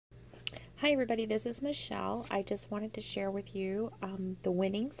Hi everybody, this is Michelle. I just wanted to share with you the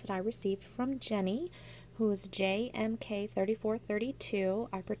winnings that I received from Jenny, who is JMK3432.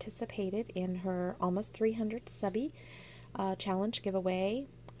 I participated in her almost 300 Subbie challenge giveaway.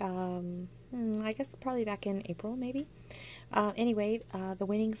 I guess probably back in April, maybe. Anyway, the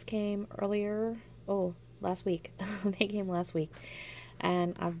winnings came last week. They came last week,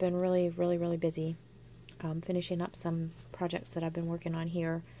 and I've been really busy finishing up some projects that I've been working on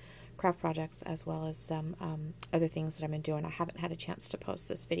here. Craft projects, as well as some other things that I've been doing. I haven't had a chance to post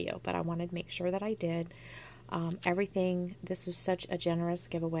this video, but I wanted to make sure that I did. Everything, this was such a generous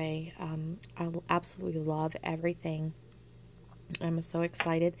giveaway. I absolutely love everything. I'm so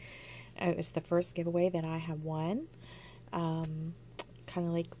excited. It was the first giveaway that I have won. Kind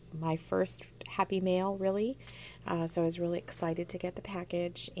of like my first happy mail, really. So I was really excited to get the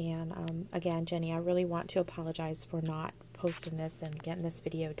package. And again, Jenny, I really want to apologize for not posting this and getting this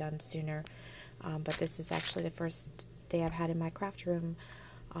video done sooner. But this is actually the first day I've had in my craft room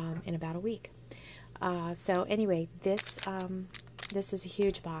in about a week. So anyway, this was a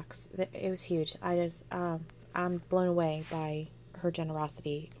huge box. It was huge. I'm blown away by her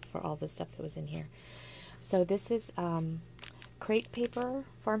generosity for all the stuff that was in here. So this is Crate Paper,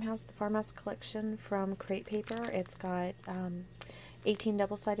 the Farmhouse collection from Crate Paper. It's got 18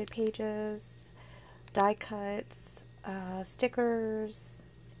 double-sided pages, die cuts, stickers,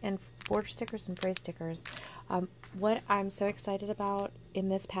 and border stickers and phrase stickers. What I'm so excited about in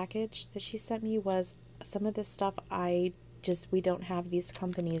this package that she sent me was some of this stuff we don't have these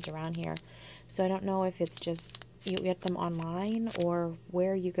companies around here. So I don't know if it's just you get them online or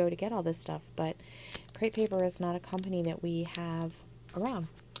where you go to get all this stuff, but Crate Paper is not a company that we have around.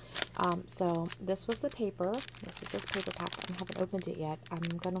 So this was the paper. This is this paper pack. I haven't opened it yet. I'm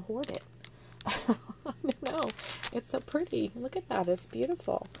going to hoard it. I don't know. It's so pretty. Look at that. It's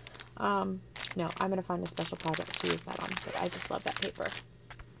beautiful. No, I'm going to find a special project to use that on, but I just love that paper.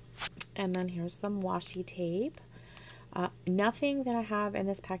 And then here's some washi tape. Nothing that I have in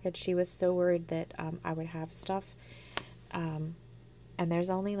this package. She was so worried that I would have stuff. And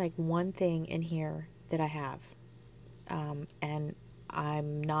there's only like one thing in here that I have. And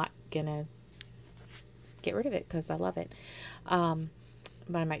I'm not going to get rid of it because I love it. But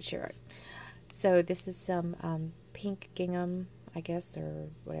I might share it. So this is some pink gingham, I guess, or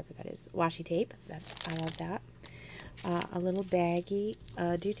whatever that is, washi tape. I love that. A little baggie,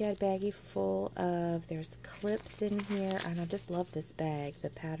 a doodad baggie full of, there's clips in here, and I just love this bag, the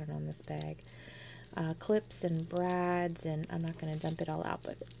pattern on this bag. Clips and brads, and I'm not going to dump it all out,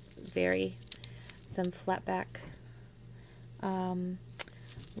 but some flat back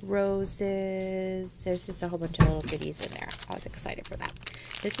roses. There's just a whole bunch of little goodies in there. I was excited for that.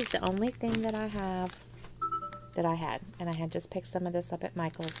 This is the only thing that I have that I had, and I had just picked some of this up at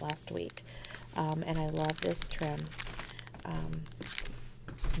Michael's last week, and I love this trim. And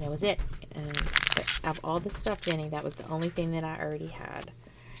that was it. But of all the stuff, Jenny, that was the only thing that I already had.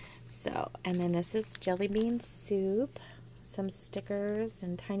 So, and then this is jelly bean soup, some stickers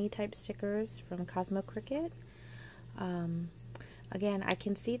and tiny type stickers from Cosmo Cricket. Again, I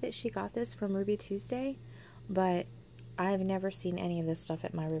can see that she got this from Ruby Tuesday, but I've never seen any of this stuff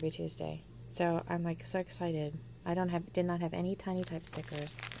at my Ruby Tuesday. So I'm like so excited. I did not have any tiny type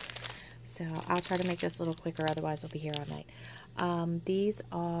stickers. So I'll try to make this a little quicker, otherwise I'll be here all night. These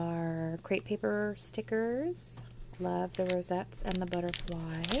are Crate Paper stickers. Love the rosettes and the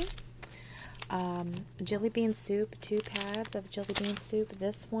butterfly. Jelly bean soup, 2 pads of jelly bean soup.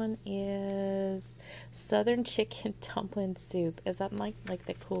 This one is Southern Chicken Dumpling Soup. Is that like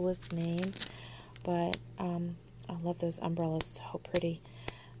the coolest name? But I love those umbrellas, so pretty.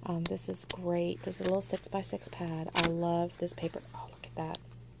 This is great. This is a little 6x6 pad. I love this paper. Oh, look at that.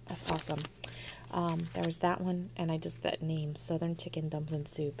 That's awesome. There was that one, and that name, Southern Chicken Dumpling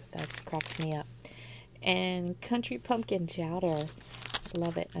Soup. That cracks me up. And Country Pumpkin Chowder.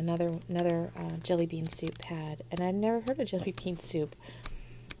 Love it. Another jelly bean soup pad. And I've never heard of jelly bean soup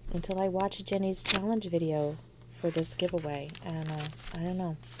until I watched Jenny's challenge video for this giveaway. And I don't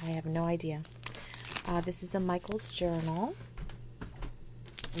know. I have no idea. This is a Michael's journal.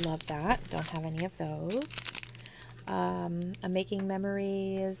 Love that. Don't have any of those. A Making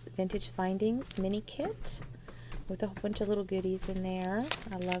Memories Vintage Findings mini kit with a whole bunch of little goodies in there.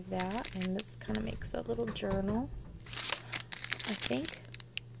 I love that. And this kind of makes a little journal, I think.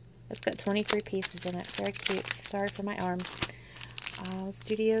 It's got 23 pieces in it. Very cute. Sorry for my arm.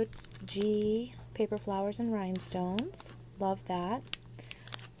 Studio G Paper Flowers and Rhinestones. Love that.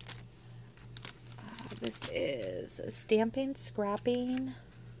 This is stamping, scrapping.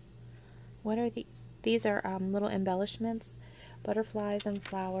 What are these? These are little embellishments Butterflies and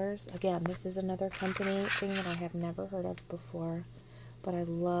flowers. Again, this is another company thing that I have never heard of before, but I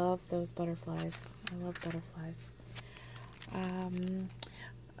love those butterflies. I love butterflies.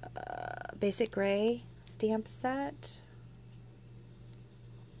 Basic gray stamp set.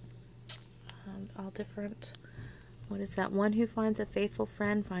 All different. What is that? One who finds a faithful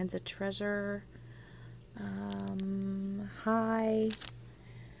friend finds a treasure. Hi.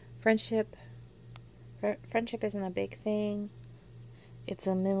 Friendship. Friendship isn't a big thing. It's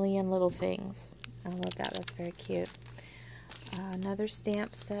a million little things. I love that. That's very cute. Another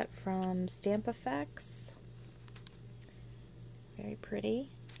stamp set from Stamp Effects. Very pretty.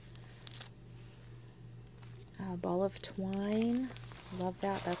 Ball of twine. Love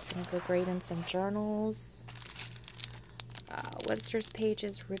that. That's going to go great in some journals. Webster's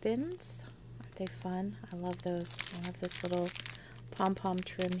Pages ribbons. Aren't they fun? I love those. I love this little pom-pom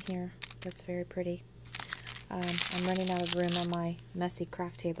trim here. That's very pretty. I'm running out of room on my messy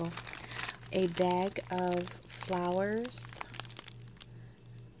craft table. A bag of flowers.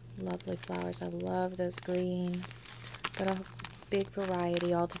 Lovely flowers. I love those green. Got a big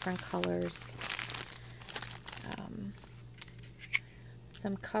variety, all different colors.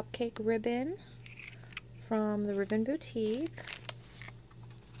 Some cupcake ribbon from the Ribbon Boutique.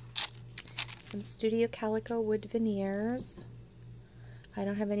 Some Studio Calico wood veneers. I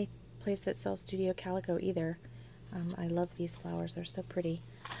don't have any place that sells Studio Calico either. I love these flowers. They're so pretty.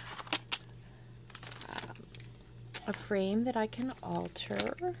 A frame that I can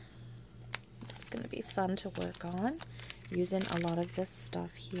alter. It's going to be fun to work on using a lot of this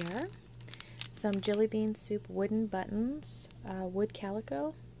stuff here. Some Jelly Bean Soup wooden buttons, wood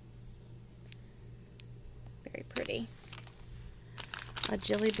calico. Very pretty. A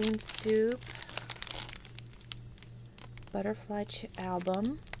Jelly Bean Soup butterfly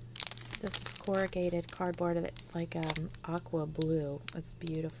album. This is corrugated cardboard that's like aqua blue. It's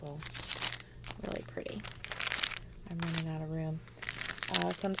beautiful. Really pretty. I'm running out of room.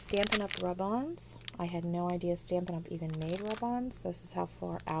 Some Stampin' Up! Rub-Ons. I had no idea Stampin' Up! Even made rub-ons. This is how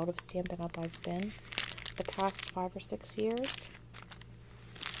far out of Stampin' Up! I've been the past 5 or 6 years.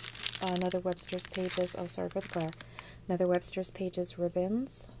 Another Webster's Pages. Oh, sorry for the glare. Another Webster's Pages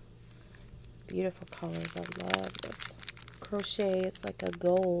ribbons. Beautiful colors. I love this. Crochet. It's like a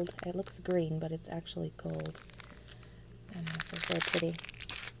gold. It looks green, but it's actually gold. And this is very pretty.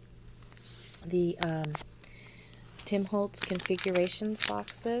 The Tim Holtz configurations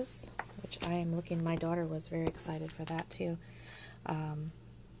boxes, which I am looking, my daughter was very excited for that too. I'm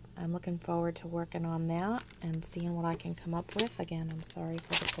looking forward to working on that and seeing what I can come up with. Again, I'm sorry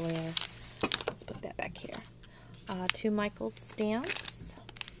for the glare. Let's put that back here. 2 Michaels stamps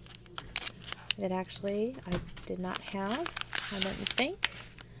that actually I did not have, I didn't think.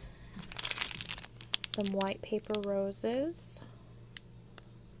 Some white paper roses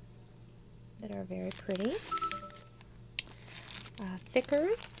that are very pretty.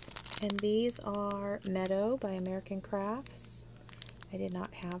 Thickers, and these are Meadow by American Crafts. I did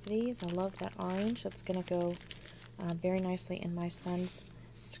not have these. I love that orange. That's going to go very nicely in my son's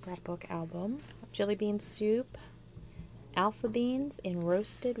scrapbook album. Jelly Bean Soup, Alpha Beans in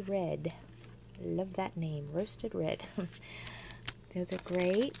Roasted Red. Love that name, Roasted Red. Those are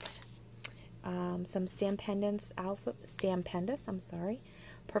great. Some Stampendous,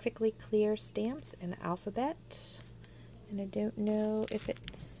 Perfectly Clear Stamps and Alphabet. And I don't know if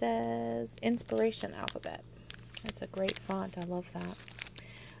it says Inspiration Alphabet. That's a great font. I love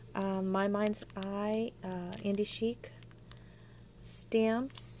that. My Mind's Eye Indie Chic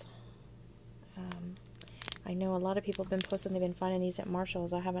stamps. I know a lot of people have been posting they've been finding these at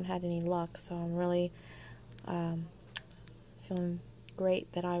Marshall's. I haven't had any luck, so I'm really feeling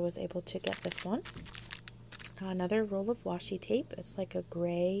great that I was able to get this one. Another roll of washi tape. It's like a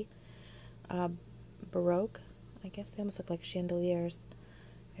gray Baroque. I guess they almost look like chandeliers.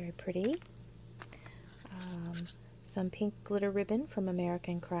 Very pretty. Some pink glitter ribbon from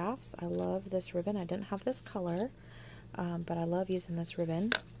American Crafts. I love this ribbon. I didn't have this color, but I love using this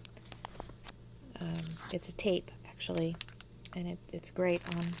ribbon. It's a tape, actually, and it's great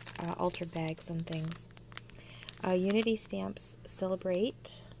on altered bags and things. Unity Stamps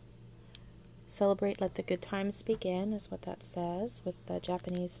Celebrate. Celebrate, let the good times begin, is what that says, with the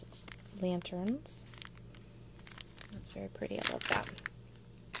Japanese lanterns. That's very pretty. I love that.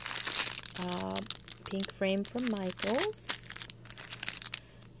 Pink frame from Michaels.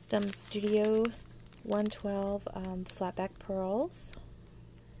 Some Studio 112 flatback pearls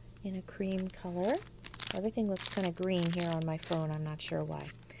in a cream color. Everything looks kind of green here on my phone. I'm not sure why.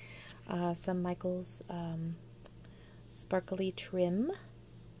 Some Michaels sparkly trim.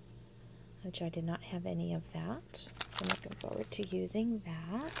 which I did not have any of that. So I'm looking forward to using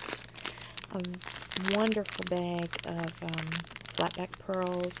that. A wonderful bag of flatback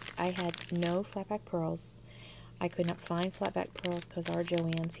pearls. I had no flatback pearls. I could not find flatback pearls because our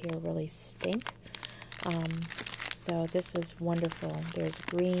Joann's here really stink. So this was wonderful. There's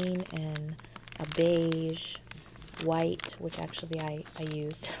green and a beige, white, which actually I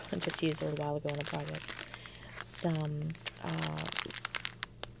used. I just used a little while ago on a project. Some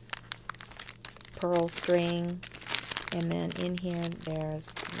pearl string. And then in here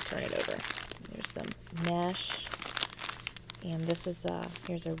there's, let me turn it over. There's some mesh. And this is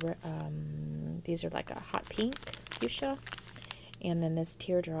here's a these are like a hot pink fuchsia, and then this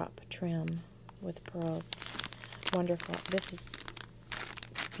teardrop trim with pearls. Wonderful. This is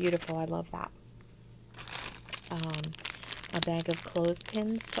beautiful. I love that. A bag of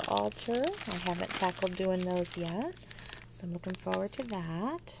clothespins to alter. I haven't tackled doing those yet, so I'm looking forward to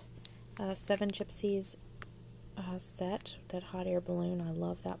that. 7 Gypsies set, that hot air balloon. I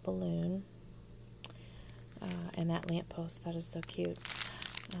love that balloon. And that lamppost, that is so cute.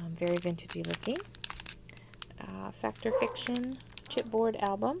 Very vintagey looking. Fact or Fiction chipboard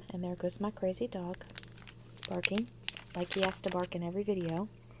album, and there goes my crazy dog barking like he has to bark in every video.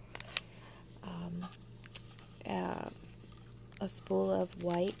 A spool of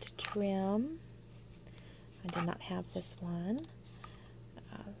white trim. I did not have this one.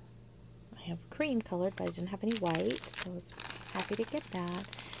 I have cream colored, but I didn't have any white, so I was happy to get that.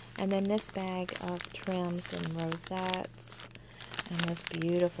 And then this bag of trims and rosettes, and this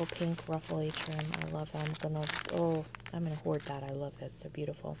beautiful pink ruffly trim. I love that. I'm gonna hoard that. I love that. It's so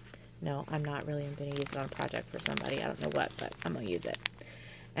beautiful. No, I'm not really. I'm gonna use it on a project for somebody. I don't know what, but I'm gonna use it.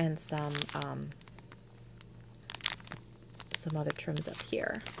 And some other trims up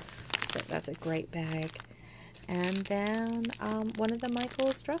here. So that's a great bag. And then one of the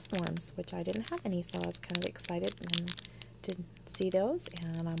Michaels dress forms, which I didn't have any, so I was kind of excited and to see those,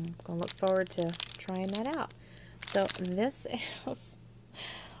 and I'm going to look forward to trying that out. So this is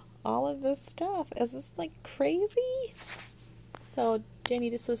all of this stuff. Is this like crazy? So Jenny,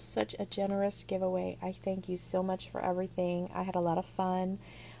 this was such a generous giveaway. I thank you so much for everything. I had a lot of fun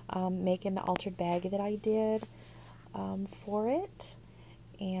making the altered bag that I did for it,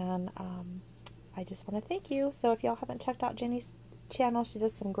 and I just want to thank you. So if y'all haven't checked out Jenny's channel, she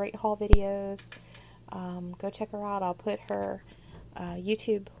does some great haul videos. Go check her out. I'll put her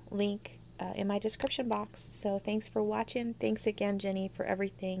YouTube link in my description box. So thanks for watching. Thanks again, Jenny, for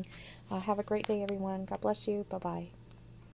everything. Have a great day, everyone. God bless you. Bye-bye.